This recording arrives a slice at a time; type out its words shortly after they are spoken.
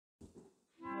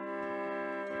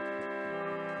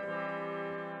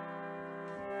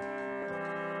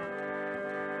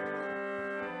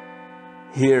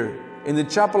Here, in the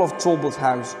chapel of Talbot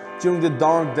House, during the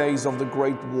dark days of the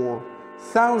Great War,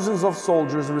 thousands of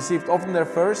soldiers received often their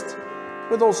first,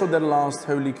 but also their last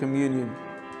Holy Communion.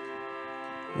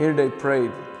 Here they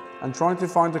prayed and tried to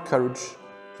find the courage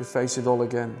to face it all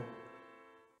again.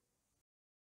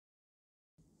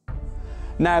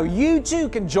 Now you too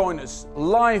can join us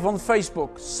live on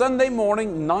Facebook Sunday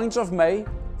morning 9th of May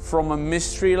from a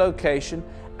mystery location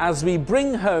as we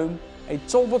bring home a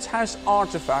Talbot House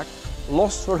artifact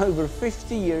lost for over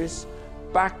 50 years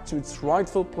back to its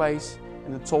rightful place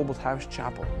in the Talbot House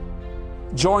Chapel.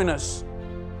 Join us.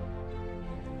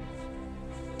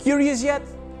 Curious yet?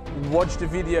 Watch the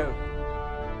video.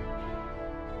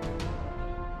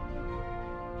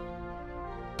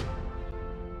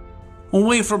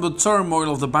 Away from the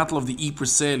turmoil of the Battle of the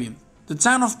Ypres salient, the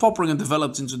town of Poperinge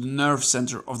developed into the nerve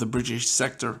centre of the British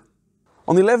sector.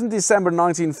 On 11 December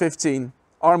 1915,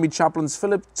 Army chaplains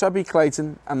Philip Tubby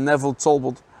Clayton and Neville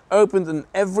Talbot opened an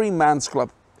every man's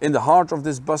club in the heart of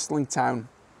this bustling town.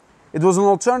 It was an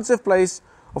alternative place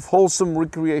of wholesome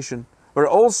recreation, where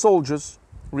all soldiers,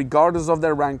 regardless of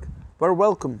their rank, were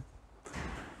welcome.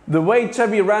 The way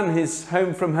Tubby ran his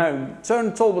home from home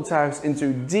turned Talbot House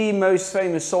into the most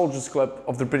famous soldiers' club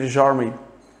of the British Army,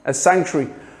 a sanctuary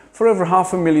for over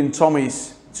 500,000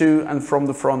 Tommies to and from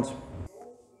the front.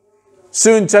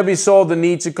 Soon Tubby saw the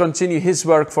need to continue his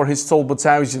work for his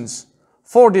Talbothausians.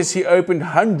 For this he opened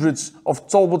hundreds of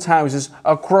Talbot houses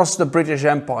across the British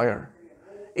Empire.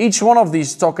 Each one of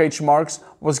these stock age marks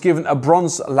was given a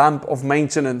bronze lamp of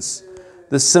maintenance,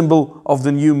 the symbol of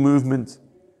the new movement.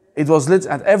 It was lit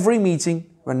at every meeting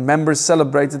when members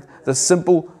celebrated the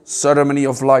simple ceremony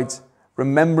of light,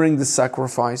 remembering the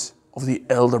sacrifice of the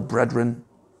elder brethren.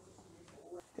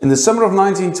 In the summer of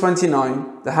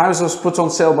 1929, the house was put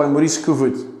on sale by Maurice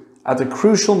Cuvier. At a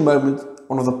crucial moment,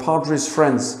 one of the Padre's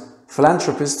friends,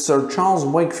 philanthropist Sir Charles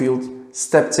Wakefield,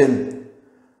 stepped in,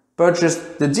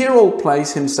 purchased the dear old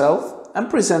place himself and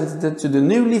presented it to the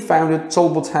newly founded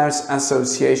Talbot House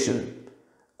Association,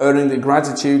 earning the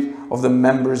gratitude of the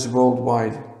members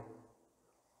worldwide.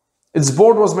 Its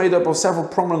board was made up of several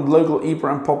prominent local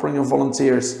Ypres and Poperinge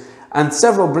volunteers and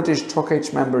several British stock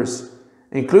age members,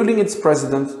 including its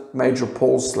president, Major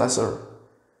Paul Slessor.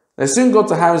 They soon got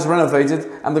the house renovated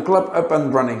and the club up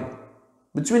and running.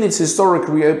 Between its historic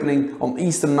reopening on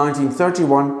Easter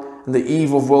 1931 and the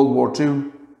eve of World War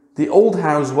II, the old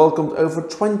house welcomed over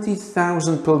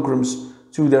 20,000 pilgrims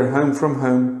to their home from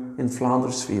home in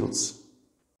Flanders fields.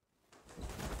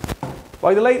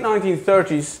 By the late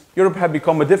 1930s, Europe had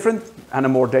become a different and a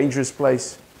more dangerous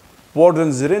place.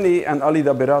 Wardens Rini and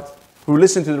Alida Berat, who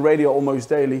listened to the radio almost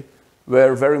daily,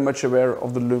 were very much aware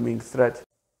of the looming threat.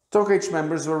 Stock age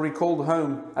members were recalled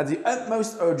home at the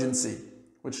utmost urgency,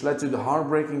 which led to the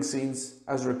heartbreaking scenes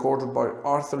as recorded by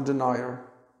Arthur Denier.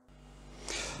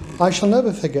 I shall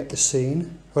never forget the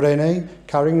scene, René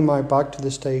carrying my bag to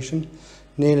the station,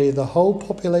 nearly the whole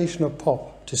population of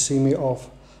Pop to see me off,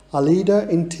 Alida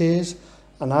in tears,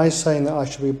 and I saying that I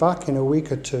should be back in a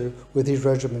week or two with his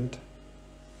regiment.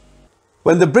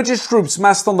 When the British troops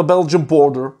massed on the Belgian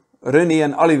border, Rini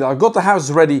and Alida got the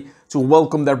house ready to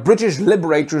welcome their British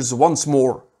liberators once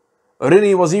more.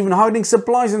 Rini was even hiding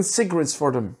supplies and cigarettes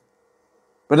for them.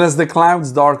 But as the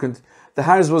clouds darkened, the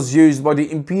house was used by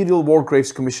the Imperial War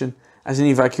Graves Commission as an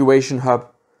evacuation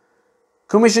hub.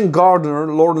 Commission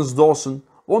Gardener Lawrence Dawson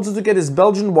wanted to get his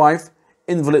Belgian wife,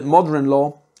 invalid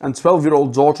mother-in-law and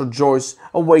 12-year-old daughter Joyce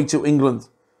away to England.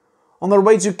 On their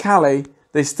way to Calais,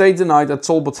 they stayed the night at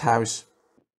Talbot House.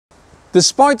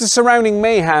 Despite the surrounding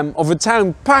mayhem of a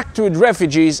town packed with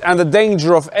refugees and the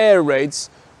danger of air raids,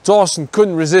 Dawson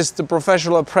couldn't resist the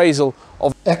professional appraisal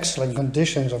of excellent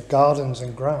conditions of gardens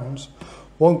and grounds.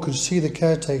 One could see the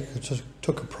caretaker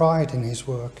took a pride in his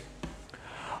work.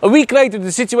 A week later,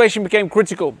 the situation became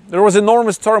critical. There was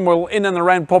enormous turmoil in and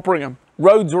around Poperinge.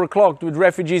 Roads were clogged with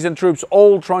refugees and troops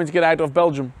all trying to get out of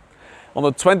Belgium. On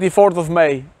the 24th of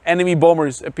May, enemy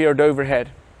bombers appeared overhead.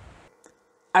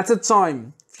 At the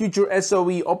time, future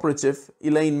SOE operative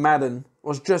Elaine Madden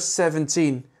was just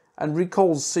 17 and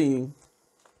recalls seeing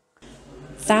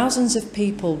thousands of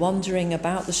people wandering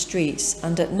about the streets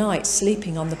and at night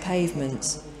sleeping on the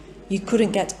pavements. You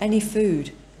couldn't get any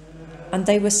food and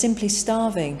they were simply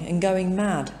starving and going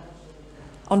mad.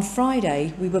 On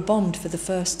Friday we were bombed for the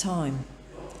first time.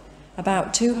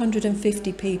 About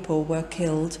 250 people were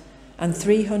killed and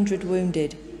 300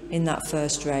 wounded in that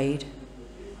first raid.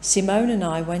 Simone and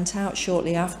I went out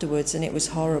shortly afterwards and it was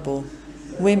horrible.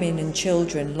 Women and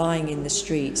children lying in the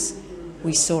streets.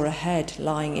 We saw a head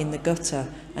lying in the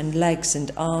gutter and legs and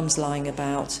arms lying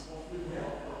about.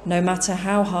 No matter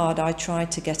how hard I try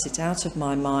to get it out of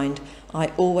my mind, I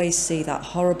always see that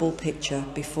horrible picture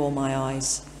before my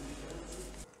eyes.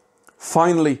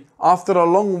 Finally, after a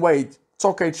long wait,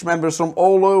 WWII members from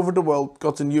all over the world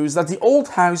got the news that the old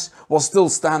house was still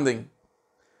standing.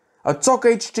 A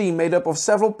WWII team made up of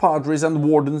several padres and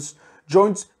wardens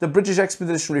joined the British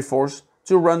Expeditionary Force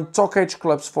to run WWII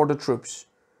clubs for the troops.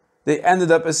 They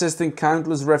ended up assisting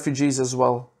countless refugees as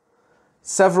well.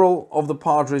 Several of the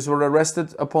padres were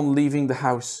arrested upon leaving the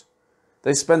house.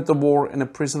 They spent the war in a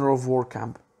prisoner of war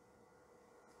camp.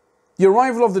 The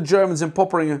arrival of the Germans in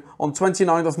Popperingen on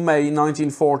 29th of May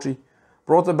 1940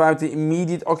 brought about the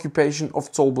immediate occupation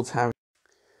of Talbot House.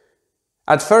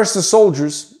 At first the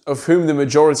soldiers, of whom the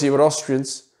majority were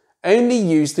Austrians, only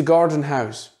used the garden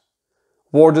house.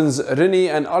 Wardens Rini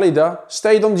and Alida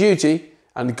stayed on duty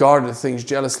and guarded things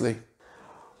jealously.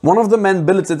 One of the men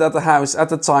billeted at the house at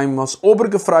the time was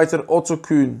Obergefreiter Otto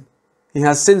Kuhn. He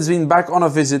has since been back on a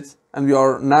visit and we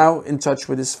are now in touch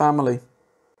with his family.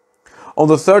 On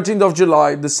the 13th of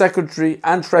July, the secretary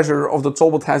and treasurer of the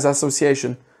Talbot House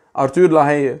Association, Arthur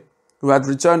Lahaye, who had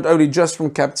returned only just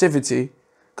from captivity,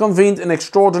 convened an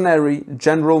extraordinary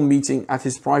general meeting at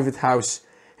his private house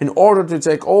in order to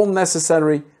take all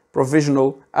necessary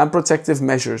provisional and protective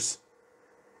measures.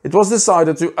 It was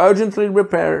decided to urgently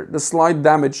repair the slight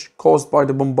damage caused by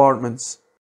the bombardments.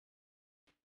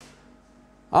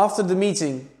 After the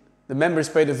meeting, the members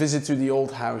paid a visit to the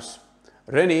old house.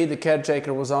 René, the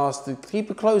caretaker, was asked to keep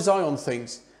a close eye on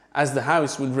things, as the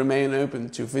house would remain open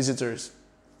to visitors.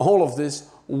 All of this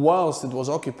whilst it was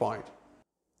occupied.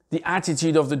 The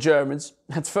attitude of the Germans,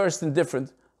 at first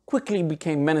indifferent, quickly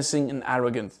became menacing and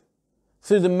arrogant.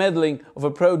 Through the meddling of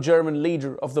a pro-German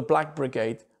leader of the Black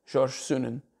Brigade, Georges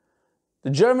Sunnen, the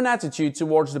German attitude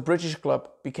towards the British club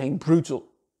became brutal.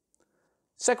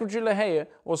 Secretary Lahaye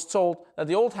was told that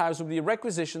the old house would be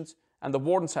requisitioned and the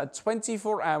wardens had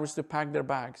 24 hours to pack their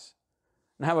bags.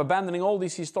 Now, abandoning all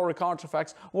these historic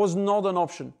artifacts was not an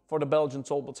option for the Belgian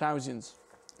Talbothausians.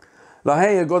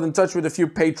 Lahaye got in touch with a few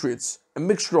patriots. A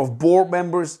mixture of board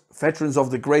members, veterans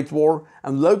of the Great War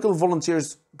and local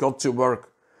volunteers got to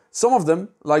work. Some of them,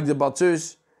 like the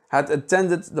Bateaus, had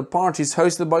attended the parties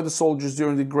hosted by the soldiers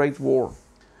during the Great War.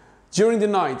 During the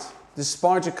night,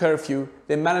 despite a curfew,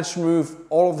 they managed to move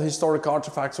all of the historic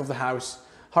artifacts of the house.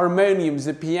 Harmoniums,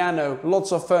 the piano,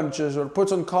 lots of furniture were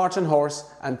put on cart and horse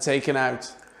and taken out.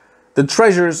 The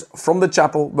treasures from the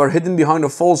chapel were hidden behind a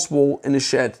false wall in a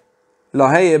shed.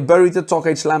 Lahaye buried the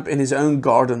WWII lamp in his own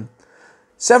garden.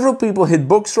 Several people hid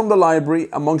books from the library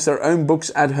amongst their own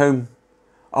books at home.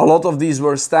 A lot of these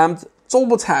were stamped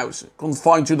Talbot House,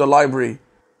 confined to the library,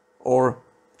 or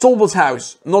Talbot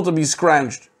House, not to be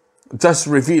scrounged, thus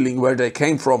revealing where they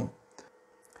came from.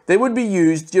 They would be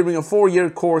used during a 4-year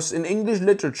course in English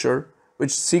literature,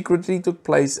 which secretly took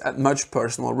place at much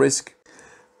personal risk.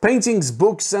 Paintings,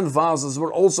 books and vases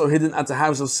were also hidden at the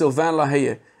house of Sylvain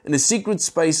Lahaye in a secret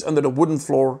space under the wooden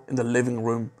floor in the living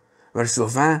room, where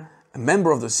Sylvain, a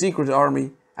member of the secret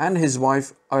army, and his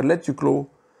wife Arlette Duclos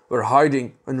were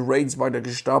hiding when raids by the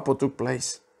Gestapo took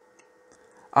place.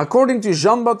 According to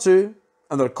Jean Bateau,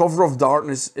 under cover of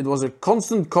darkness, it was a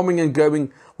constant coming and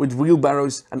going with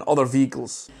wheelbarrows and other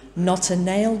vehicles. Not a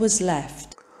nail was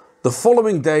left. The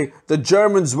following day, the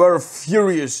Germans were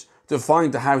furious to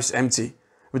find the house empty,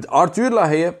 with Arthur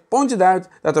Lahaye pointed out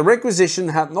that the requisition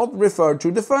had not referred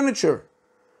to the furniture.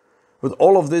 But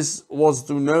all of this was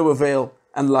to no avail,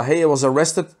 and Lahaye was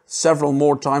arrested several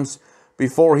more times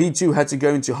before he too had to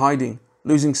go into hiding,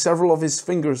 losing several of his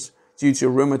fingers due to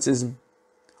rheumatism,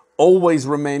 always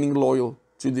remaining loyal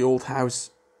to the old house.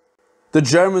 The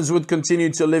Germans would continue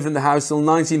to live in the house till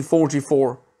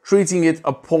 1944, treating it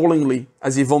appallingly,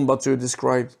 as Yvonne Bateau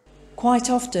described. Quite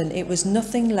often it was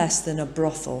nothing less than a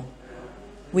brothel.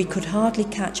 We could hardly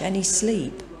catch any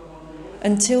sleep.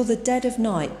 Until the dead of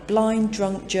night, blind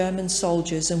drunk German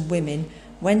soldiers and women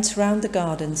went round the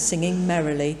garden singing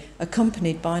merrily,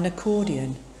 accompanied by an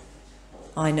accordion.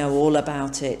 I know all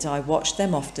about it, I watched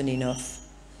them often enough.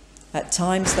 At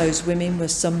times those women were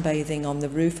sunbathing on the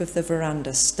roof of the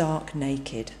veranda, stark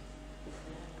naked.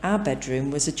 Our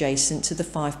bedroom was adjacent to the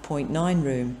 5.9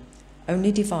 room,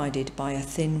 only divided by a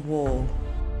thin wall.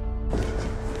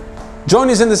 Join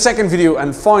us in the second video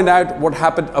and find out what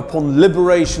happened upon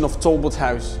liberation of Talbot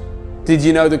House. Did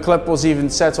you know the club was even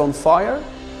set on fire?